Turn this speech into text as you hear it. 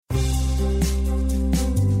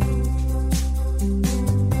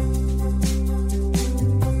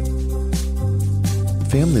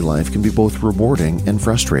family life can be both rewarding and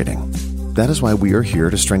frustrating. That is why we are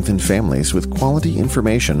here to strengthen families with quality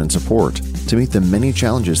information and support to meet the many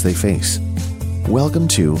challenges they face. Welcome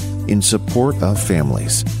to In Support of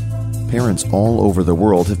Families. Parents all over the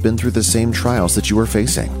world have been through the same trials that you are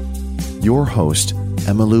facing. Your host,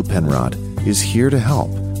 Emmylou Penrod, is here to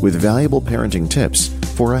help with valuable parenting tips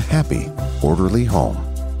for a happy, orderly home.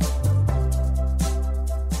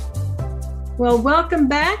 Well, welcome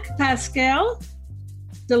back, Pascal.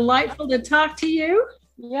 Delightful to talk to you.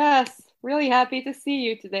 Yes, really happy to see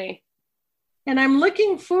you today. And I'm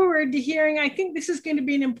looking forward to hearing, I think this is going to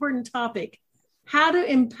be an important topic, how to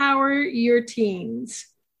empower your teens.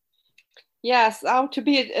 Yes, how to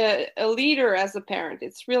be a leader as a parent.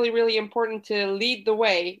 It's really, really important to lead the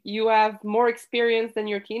way. You have more experience than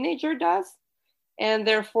your teenager does, and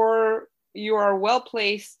therefore you are well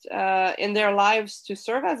placed in their lives to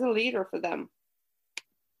serve as a leader for them.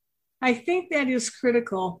 I think that is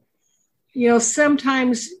critical. You know,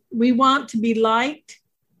 sometimes we want to be liked,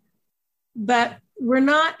 but we're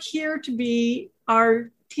not here to be our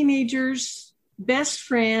teenager's best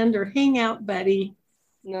friend or hangout buddy.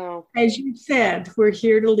 No. As you said, we're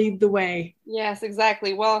here to lead the way. Yes,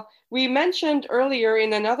 exactly. Well, we mentioned earlier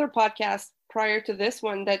in another podcast prior to this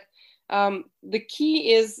one that the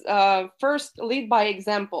key is first lead by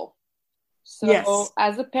example. So yes.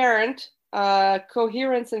 As a parent,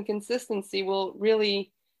 coherence and consistency will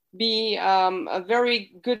really be a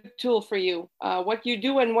very good tool for you. What you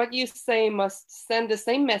do and what you say must send the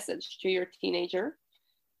same message to your teenager.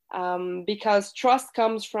 Because trust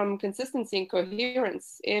comes from consistency and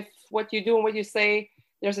coherence. If what you do and what you say,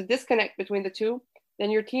 there's a disconnect between the two,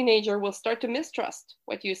 then your teenager will start to mistrust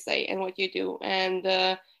what you say and what you do.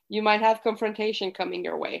 And you might have confrontation coming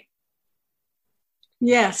your way.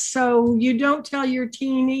 Yes. So you don't tell your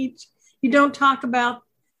teenage, you don't talk about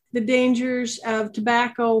the dangers of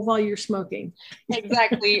tobacco while you're smoking.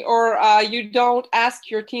 Exactly. Or you don't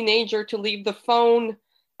ask your teenager to leave the phone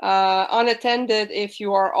unattended if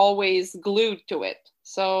you are always glued to it.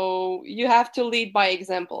 So you have to lead by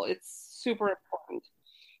example. It's super important.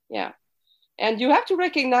 Yeah. And you have to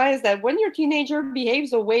recognize that when your teenager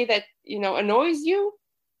behaves a way that, annoys you,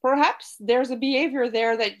 perhaps there's a behavior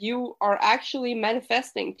there that you are actually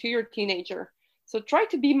manifesting to your teenager. So try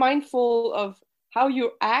to be mindful of how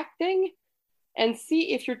you're acting and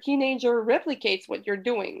see if your teenager replicates what you're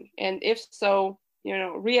doing. And if so,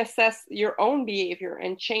 reassess your own behavior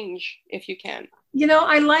and change if you can.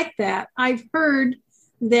 I like that. I've heard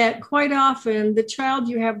that quite often the child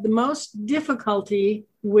you have the most difficulty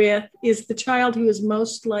with is the child who is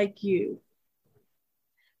most like you.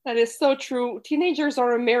 That is so true. Teenagers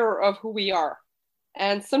are a mirror of who we are.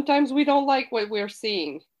 And sometimes we don't like what we're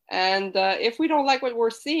seeing. And if we don't like what we're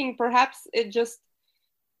seeing, perhaps it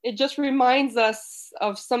just reminds us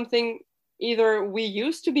of something either we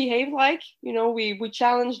used to behave like, we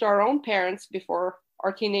challenged our own parents before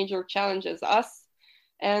our teenager challenges us.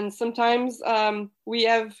 And sometimes we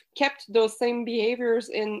have kept those same behaviors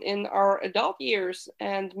in our adult years.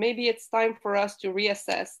 And maybe it's time for us to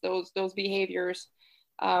reassess those behaviors.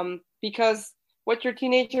 Because what your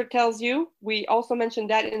teenager tells you, we also mentioned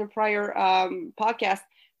that in a prior podcast,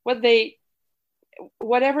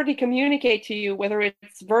 whatever they communicate to you, whether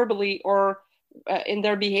it's verbally or in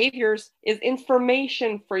their behaviors, is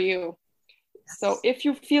information for you. So if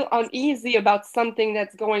you feel uneasy about something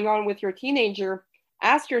that's going on with your teenager,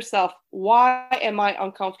 ask yourself, why am I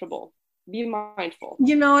uncomfortable? Be mindful.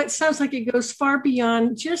 It sounds like it goes far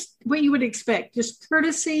beyond just what you would expect, just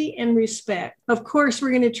courtesy and respect. Of course, we're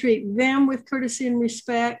going to treat them with courtesy and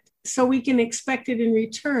respect so we can expect it in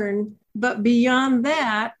return. But beyond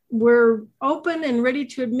that, we're open and ready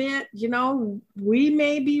to admit, we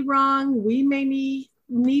may be wrong. We may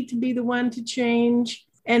need to be the one to change,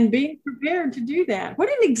 and being prepared to do that. What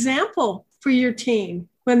an example for your teen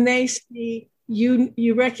when they see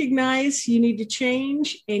you recognize you need to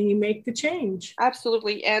change and you make the change.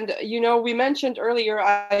 Absolutely. And, we mentioned earlier,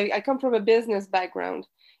 I come from a business background,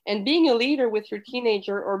 and being a leader with your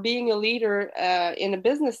teenager or being a leader in a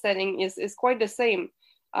business setting is quite the same.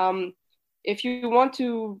 If you want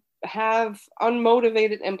to have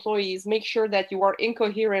unmotivated employees, make sure that you are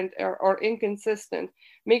incoherent or inconsistent.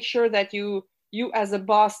 Make sure that you as a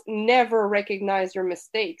boss never recognize your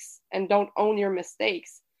mistakes and don't own your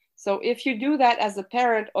mistakes. So if you do that as a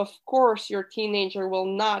parent, of course, your teenager will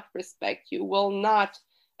not respect you, will not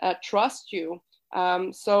trust you.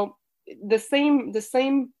 So the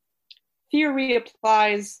same theory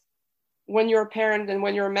applies when you're a parent and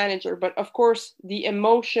when you're a manager. But of course, the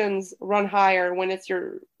emotions run higher when it's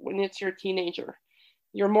your teenager.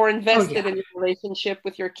 You're more invested in your relationship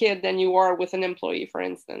with your kid than you are with an employee, for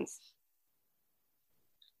instance.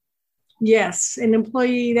 Yes, an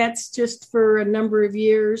employee, that's just for a number of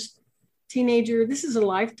years. Teenager, this is a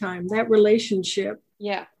lifetime, that relationship.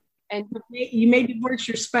 Yeah. And you may divorce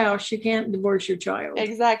your spouse, you can't divorce your child.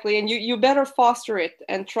 Exactly. And you better foster it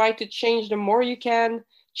and try to change. The more you can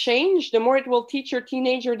change, the more it will teach your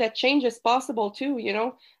teenager that change is possible too. You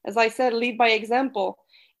know, as I said, lead by example.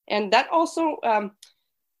 And that also,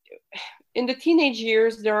 in the teenage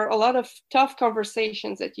years, there are a lot of tough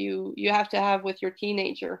conversations that you have to have with your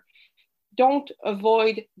teenager. Don't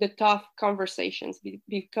avoid the tough conversations,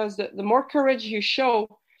 because the more courage you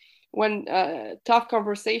show when tough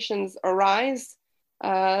conversations arise,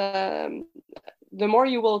 the more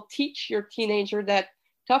you will teach your teenager that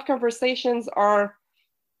tough conversations are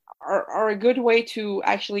a good way to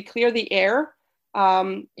actually clear the air.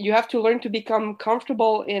 You have to learn to become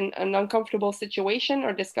comfortable in an uncomfortable situation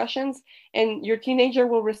or discussions, and your teenager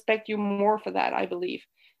will respect you more for that, I believe.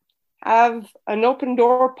 Have an open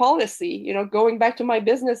door policy. You know, going back to my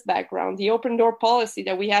business background, the open door policy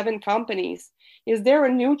that we have in companies. Is there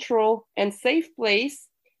a neutral and safe place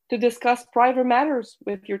to discuss private matters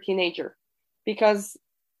with your teenager? Because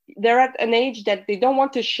they're at an age that they don't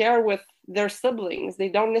want to share with their siblings. They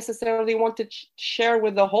don't necessarily want to share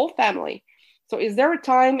with the whole family. So is there a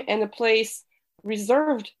time and a place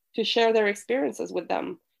reserved to share their experiences with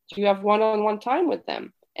them? Do you have one-on-one time with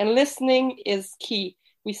them? And listening is key.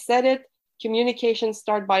 We said it, communication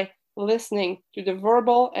starts by listening to the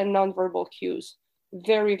verbal and nonverbal cues.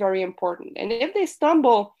 Very, very important. And if they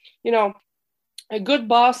stumble, you know, a good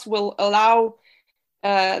boss will allow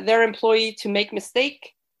their employee to make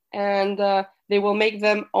mistake, and they will make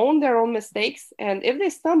them own their own mistakes. And if they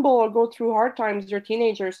stumble or go through hard times, your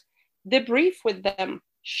teenagers, debrief with them,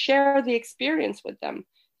 share the experience with them,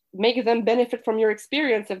 make them benefit from your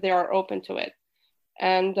experience if they are open to it.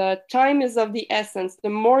 And time is of the essence. The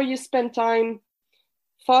more you spend time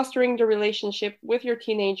fostering the relationship with your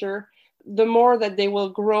teenager, the more that they will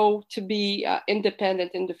grow to be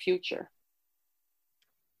independent in the future.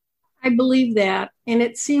 I believe that. And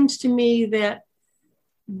it seems to me that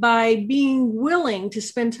by being willing to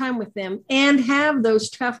spend time with them and have those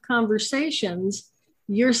tough conversations,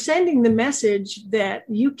 you're sending the message that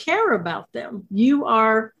you care about them. You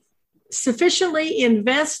are sufficiently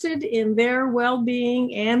invested in their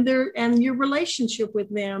well-being and your relationship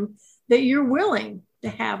with them that you're willing to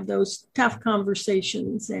have those tough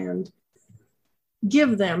conversations and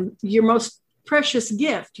give them your most precious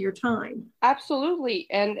gift, your time. Absolutely.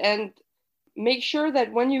 And make sure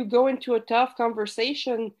that when you go into a tough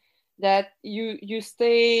conversation, that you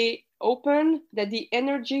stay open, that the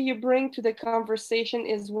energy you bring to the conversation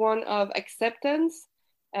is one of acceptance,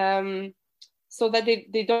 so that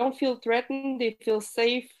they don't feel threatened, they feel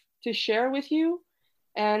safe to share with you,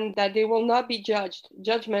 and that they will not be judged.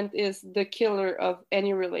 Judgment is the killer of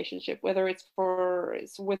any relationship, whether it's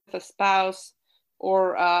with a spouse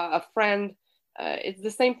or a friend. It's the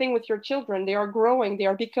same thing with your children. They are growing, they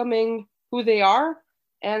are becoming who they are,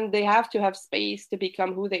 and they have to have space to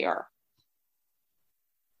become who they are.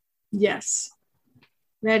 Yes,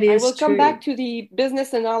 that is true. I will come true. back to the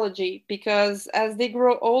business analogy, because as they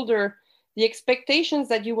grow older, the expectations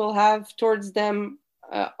that you will have towards them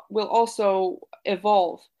will also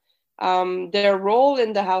evolve. Their role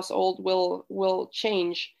in the household will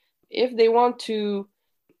change. If they want to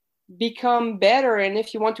become better, and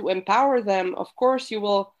if you want to empower them, of course, you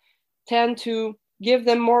will tend to give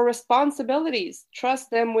them more responsibilities,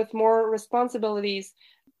 trust them with more responsibilities,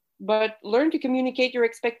 but learn to communicate your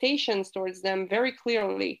expectations towards them very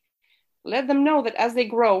clearly. Let them know that as they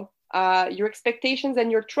grow, your expectations and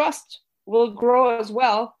your trust will grow as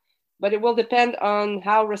well, but it will depend on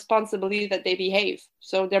how responsibly that they behave.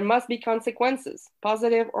 So there must be consequences,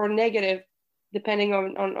 positive or negative, depending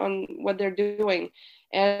on what they're doing.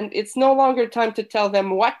 And it's no longer time to tell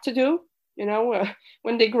them what to do. You know,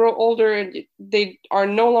 when they grow older and they are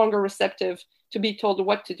no longer receptive to be told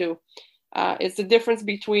what to do. It's the difference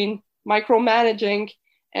between micromanaging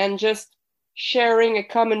and just sharing a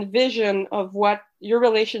common vision of what your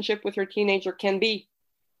relationship with your teenager can be.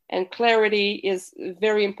 And clarity is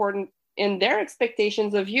very important in their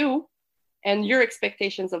expectations of you and your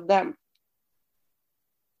expectations of them.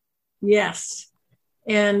 Yes.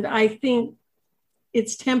 And I think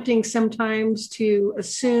it's tempting sometimes to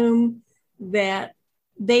assume that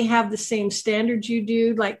they have the same standards you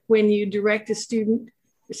do. Like when you direct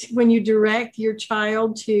your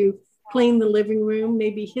child to clean the living room,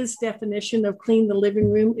 maybe his definition of clean the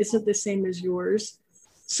living room isn't the same as yours.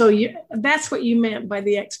 So that's what you meant by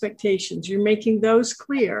the expectations. You're making those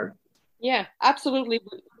clear Yeah, absolutely.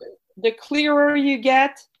 The clearer you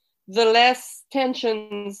get, the less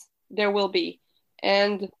tensions there will be.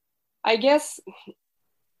 And I guess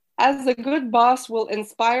as a good boss will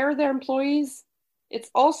inspire their employees, it's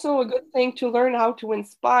also a good thing to learn how to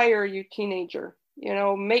inspire your teenager.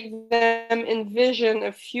 Make them envision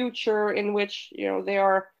a future in which, they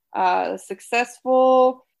are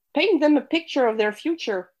successful. Paint them a picture of their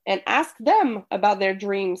future and ask them about their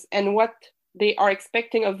dreams and what they are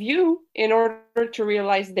expecting of you in order to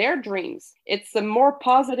realize their dreams. It's a more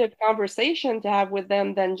positive conversation to have with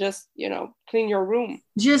them than just, clean your room.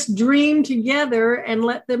 Just dream together and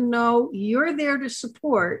let them know you're there to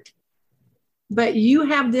support, but you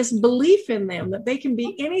have this belief in them that they can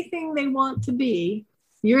be anything they want to be.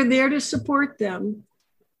 You're there to support them,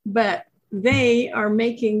 but they are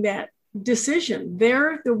making that decision.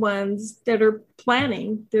 They're the ones that are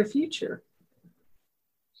planning their future.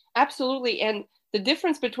 Absolutely. And the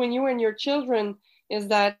difference between you and your children is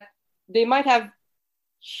that they might have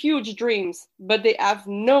huge dreams, but they have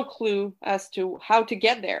no clue as to how to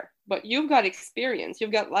get there. But you've got experience,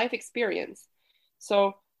 you've got life experience.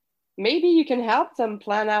 So maybe you can help them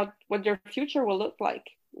plan out what their future will look like,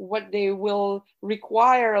 what they will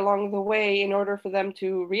require along the way in order for them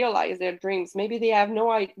to realize their dreams. Maybe they have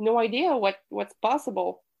no idea what's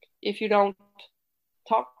possible if you don't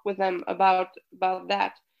talk with them about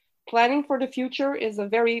that. Planning for the future is a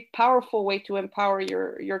very powerful way to empower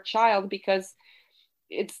your child, because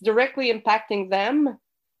it's directly impacting them,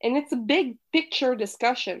 and it's a big picture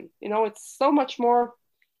discussion. It's so much more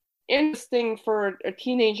interesting for a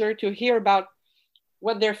teenager to hear about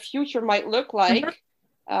what their future might look like,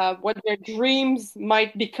 what their dreams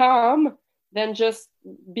might become, than just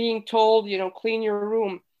being told, clean your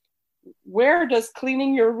room. Where does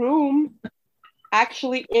cleaning your room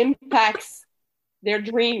actually impacts their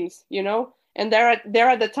dreams, and they're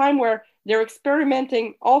at the time where they're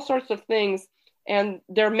experimenting all sorts of things and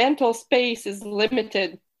their mental space is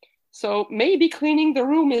limited. So maybe cleaning the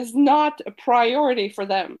room is not a priority for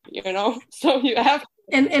them, so you have.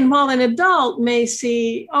 And while an adult may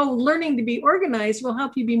see, learning to be organized will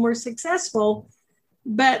help you be more successful,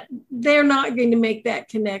 but they're not going to make that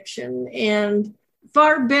connection. And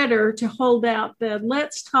far better to hold out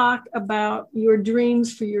let's talk about your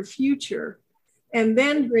dreams for your future, and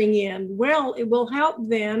then bring in, it will help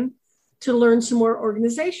then to learn some more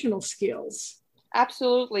organizational skills.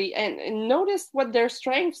 Absolutely. And notice what their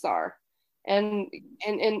strengths are, and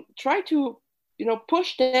try to,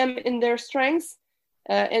 push them in their strengths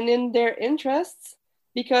and in their interests,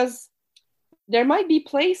 because there might be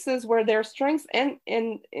places where their strengths and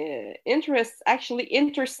interests actually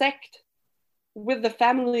intersect with the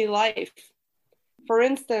family life. For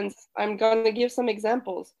instance, I'm going to give some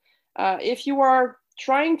examples. If you are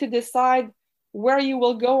trying to decide where you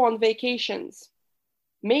will go on vacations,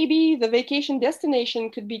 maybe the vacation destination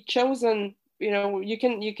could be chosen.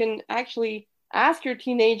 You can actually ask your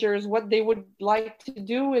teenagers what they would like to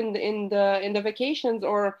do in the vacations,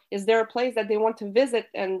 or is there a place that they want to visit,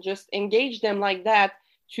 and just engage them like that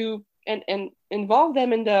and involve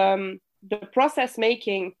them in the process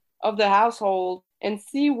making of the household, and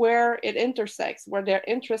see where it intersects, where their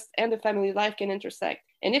interests and the family life can intersect.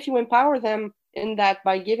 And if you empower them in that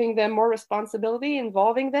by giving them more responsibility,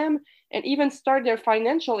 involving them, and even start their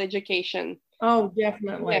financial education. Oh,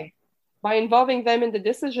 definitely. Yeah, by involving them in the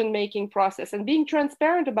decision-making process and being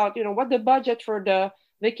transparent about, what the budget for the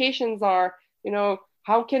vacations are,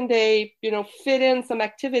 how can they, fit in some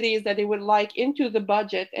activities that they would like into the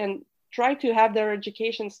budget, and try to have their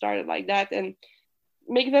education started like that, and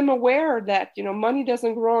make them aware that, money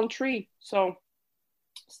doesn't grow on tree. So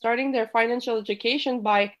starting their financial education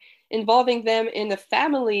by involving them in the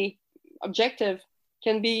family objective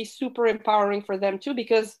can be super empowering for them too,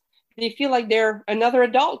 because they feel like they're another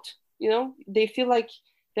adult. They feel like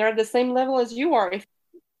they're at the same level as you are.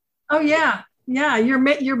 Oh yeah.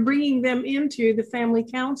 You're bringing them into the family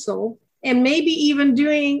council, and maybe even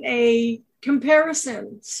doing a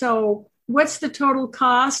comparison. So what's the total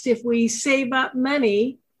cost if we save up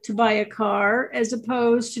money to buy a car, as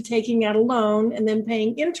opposed to taking out a loan and then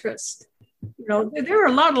paying interest? There are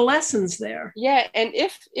a lot of lessons there. Yeah, and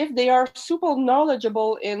if they are super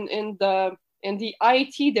knowledgeable in the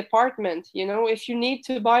IT department, if you need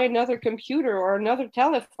to buy another computer or another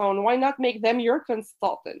telephone, why not make them your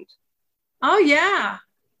consultant? Oh yeah.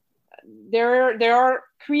 There are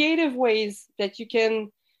creative ways that you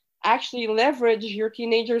can actually leverage your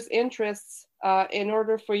teenagers' interests in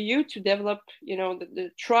order for you to develop, the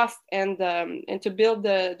trust and to build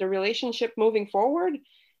the relationship moving forward.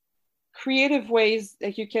 Creative ways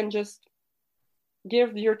that you can just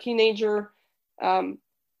give your teenager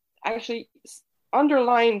actually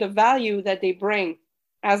underline the value that they bring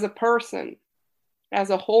as a person, as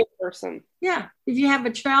a whole person. Yeah. If you have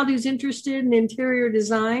a child who's interested in interior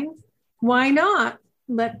design, why not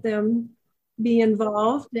let them be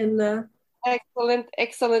involved in the...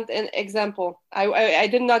 Excellent example. I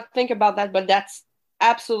did not think about that, but that's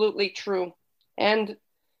absolutely true. And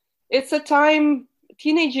it's a time,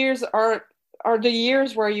 teenage years are the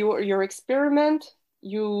years where you experiment,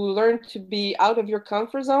 you learn to be out of your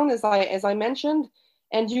comfort zone, as I mentioned,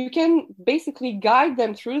 and you can basically guide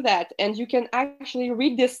them through that, and you can actually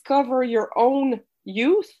rediscover your own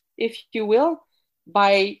youth, if you will,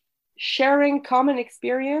 by sharing common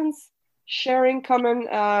experience, sharing common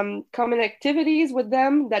activities with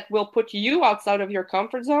them that will put you outside of your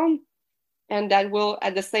comfort zone, and that will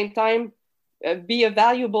at the same time be a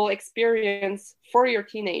valuable experience for your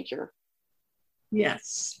teenager.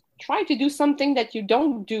 Yes. Try to do something that you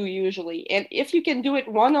don't do usually. And if you can do it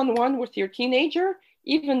one-on-one with your teenager,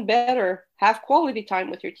 even better. Have quality time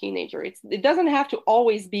with your teenager. It doesn't have to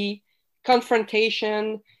always be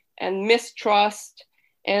confrontation and mistrust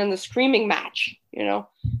and the screaming match.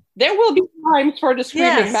 There will be times for the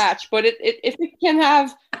screaming match, but if it can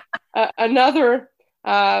have another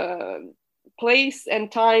place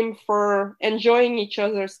and time for enjoying each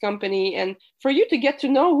other's company and for you to get to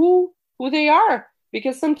know who they are,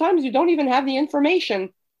 because sometimes you don't even have the information.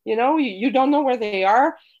 You don't know where they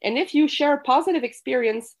are. And if you share a positive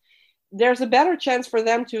experience, there's a better chance for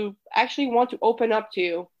them to actually want to open up to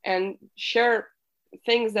you and share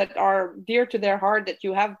things that are dear to their heart that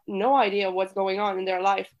you have no idea what's going on in their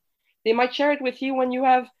life. They might share it with you when you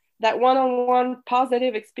have that one-on-one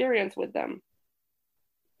positive experience with them.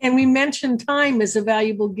 And we mentioned time as a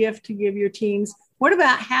valuable gift to give your teens. What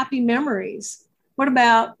about happy memories? What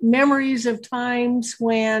about memories of times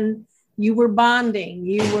when you were bonding,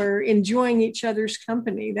 you were enjoying each other's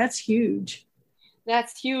company? That's huge.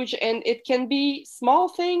 That's huge. And it can be small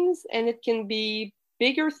things and it can be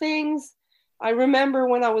bigger things. I remember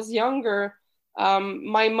when I was younger,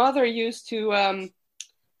 my mother used to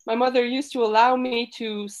allow me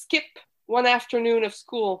to skip one afternoon of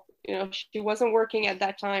school. She wasn't working at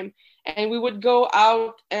that time. And we would go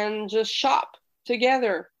out and just shop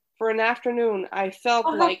together for an afternoon. I felt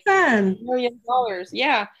like $1 million.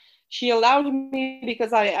 Yeah. She allowed me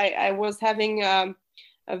because I was having a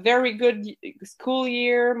very good school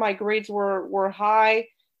year. My grades were high.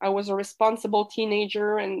 I was a responsible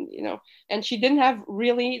teenager, and and she didn't have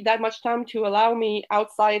really that much time to allow me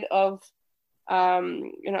outside of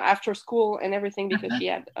after school and everything, because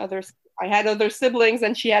I had other siblings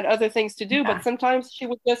and she had other things to do. Yeah. But sometimes she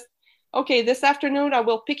would just, okay, this afternoon I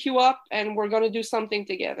will pick you up and we're going to do something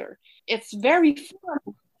together. It's very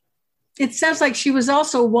fun. It sounds like she was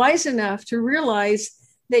also wise enough to realize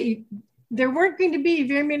that there weren't going to be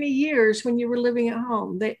very many years when you were living at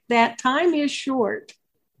home. That time is short.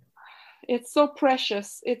 It's so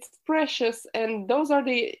precious. It's precious, and those are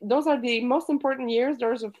the most important years.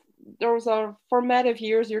 Those are formative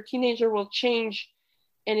years. Your teenager will change,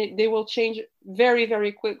 and they will change very,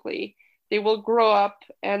 very quickly. They will grow up,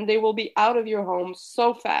 and they will be out of your home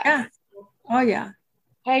so fast. Yeah. Oh yeah.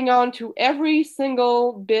 Hang on to every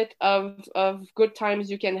single bit of good times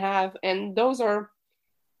you can have, and those are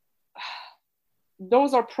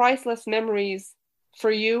priceless memories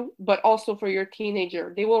for you, but also for your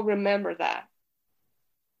teenager. They will remember that.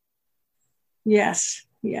 Yes.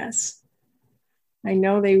 I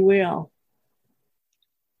know they will.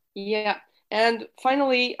 Yeah. And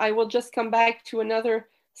finally, I will just come back to another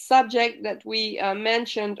subject that we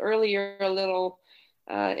mentioned earlier a little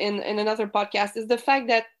in another podcast, is the fact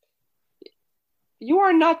that you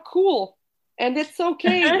are not cool, and it's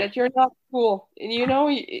okay that you're not cool.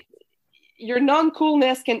 Your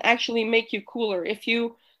non-coolness can actually make you cooler. If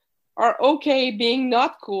you are okay being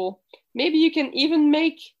not cool, maybe you can even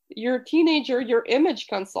make your teenager your image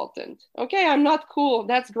consultant. Okay, I'm not cool.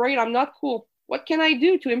 That's great. I'm not cool. What can I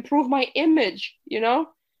do to improve my image?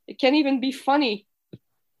 It can even be funny.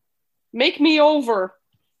 Make me over.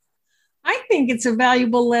 I think it's a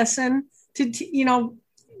valuable lesson to,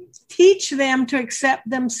 teach them to accept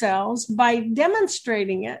themselves by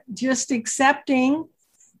demonstrating it, just accepting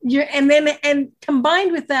and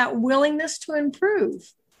combined with that willingness to improve.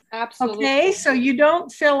 Absolutely. Okay, so you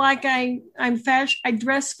don't feel like I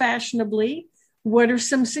dress fashionably. What are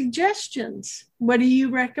some suggestions? What do you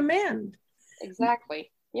recommend?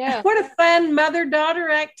 Exactly. Yeah. What a fun mother-daughter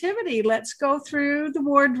activity. Let's go through the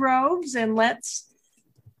wardrobes and let's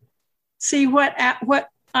see what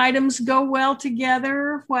items go well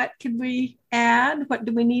together. What could we add? What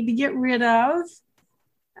do we need to get rid of?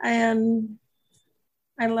 And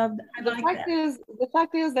I love that. I like that. The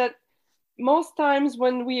fact is that most times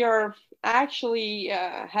when we are actually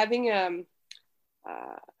having an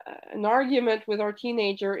argument with our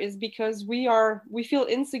teenager is because we feel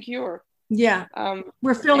insecure. Yeah.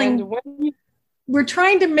 We're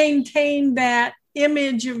trying to maintain that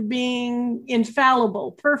image of being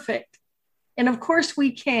infallible, perfect. And of course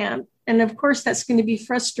we can't. And of course that's going to be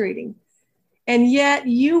frustrating. And yet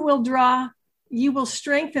you will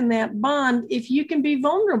strengthen that bond if you can be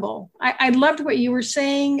vulnerable. I loved what you were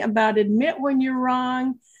saying about admit when you're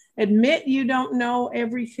wrong, admit you don't know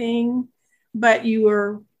everything, but you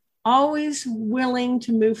are always willing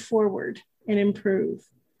to move forward and improve.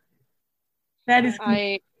 That is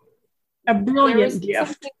a brilliant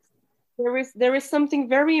gift. There is something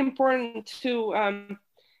very important too,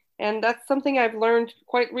 and that's something I've learned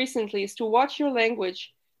quite recently, is to watch your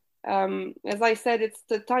language. As I said, it's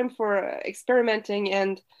the time for experimenting,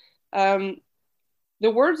 and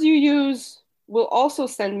the words you use will also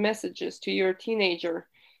send messages to your teenager.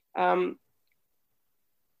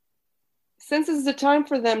 Since it's the time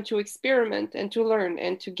for them to experiment and to learn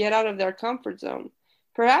and to get out of their comfort zone,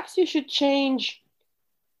 perhaps you should change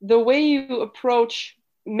the way you approach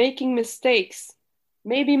making mistakes.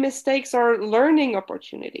 Maybe mistakes are learning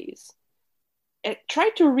opportunities. Try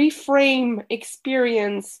to reframe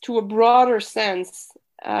experience to a broader sense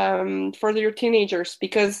for your teenagers,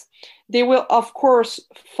 because they will, of course,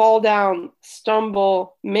 fall down,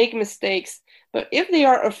 stumble, make mistakes. But if they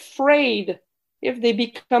are afraid, if they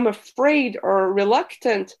become afraid or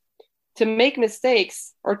reluctant to make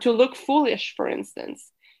mistakes or to look foolish, for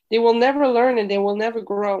instance, they will never learn and they will never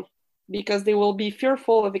grow, because they will be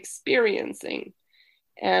fearful of experiencing.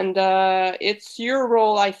 And it's your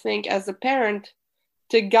role, I think, as a parent,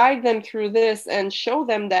 to guide them through this and show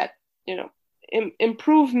them that,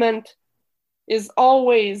 improvement is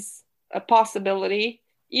always a possibility,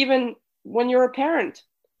 even when you're a parent.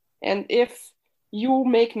 And if you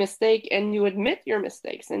make mistake and you admit your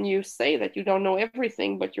mistakes and you say that you don't know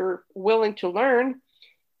everything, but you're willing to learn,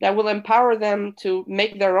 that will empower them to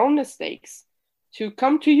make their own mistakes, to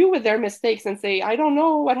come to you with their mistakes and say, I don't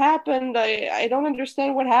know what happened. I don't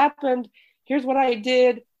understand what happened. Here's what I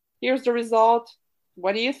did. Here's the result.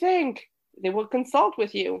 What do you think? They will consult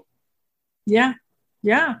with you. Yeah.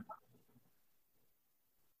 Yeah.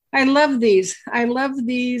 I love these. I love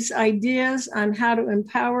these ideas on how to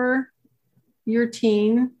empower your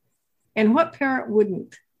teen. And what parent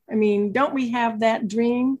wouldn't? I mean, don't we have that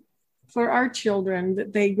dream for our children,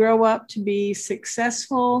 that they grow up to be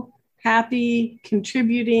successful, happy,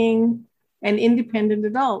 contributing, and independent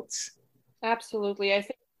adults? Absolutely. I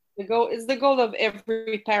think the goal of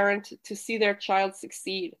every parent to see their child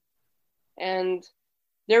succeed. And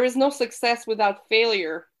there is no success without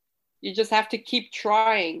failure. You just have to keep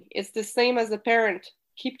trying. It's the same as a parent.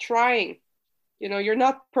 Keep trying. You're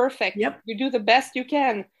not perfect. Yep. You do the best you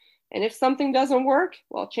can. And if something doesn't work,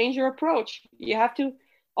 well, change your approach. You have to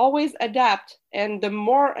always adapt. And the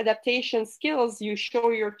more adaptation skills you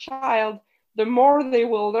show your child, the more they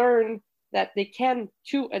will learn that they can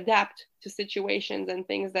too adapt to situations and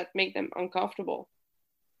things that make them uncomfortable.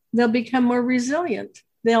 They'll become more resilient.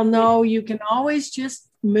 They'll know you can always just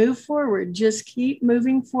move forward. Just keep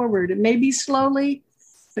moving forward. It may be slowly,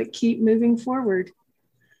 but keep moving forward.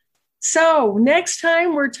 So next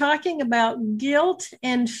time we're talking about guilt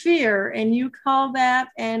and fear, and you call that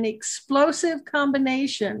an explosive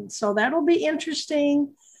combination. So that'll be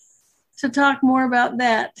interesting to talk more about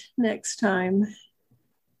that next time.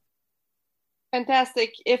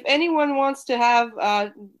 Fantastic. If anyone wants to have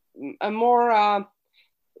a more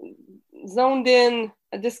zoned in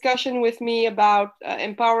discussion with me about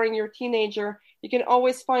empowering your teenager, you can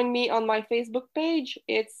always find me on my Facebook page.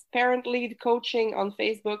 It's Parent Lead Coaching on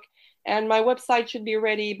Facebook. And my website should be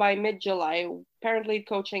ready by mid-July,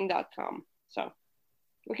 parentleadcoaching.com. So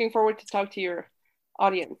looking forward to talk to your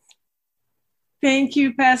audience. Thank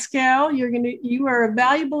you, Pascal. You are a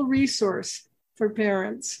valuable resource for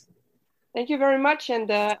parents. Thank you very much. And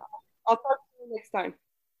I'll talk to you next time.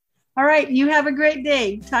 All right. You have a great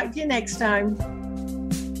day. Talk to you next time.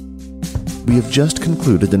 We have just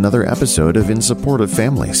concluded another episode of In Support of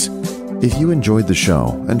Families. If you enjoyed the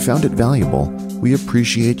show and found it valuable, we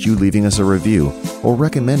appreciate you leaving us a review or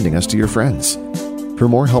recommending us to your friends. For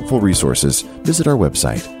more helpful resources, visit our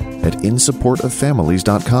website at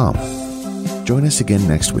insupportoffamilies.com. Join us again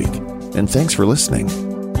next week, and thanks for listening.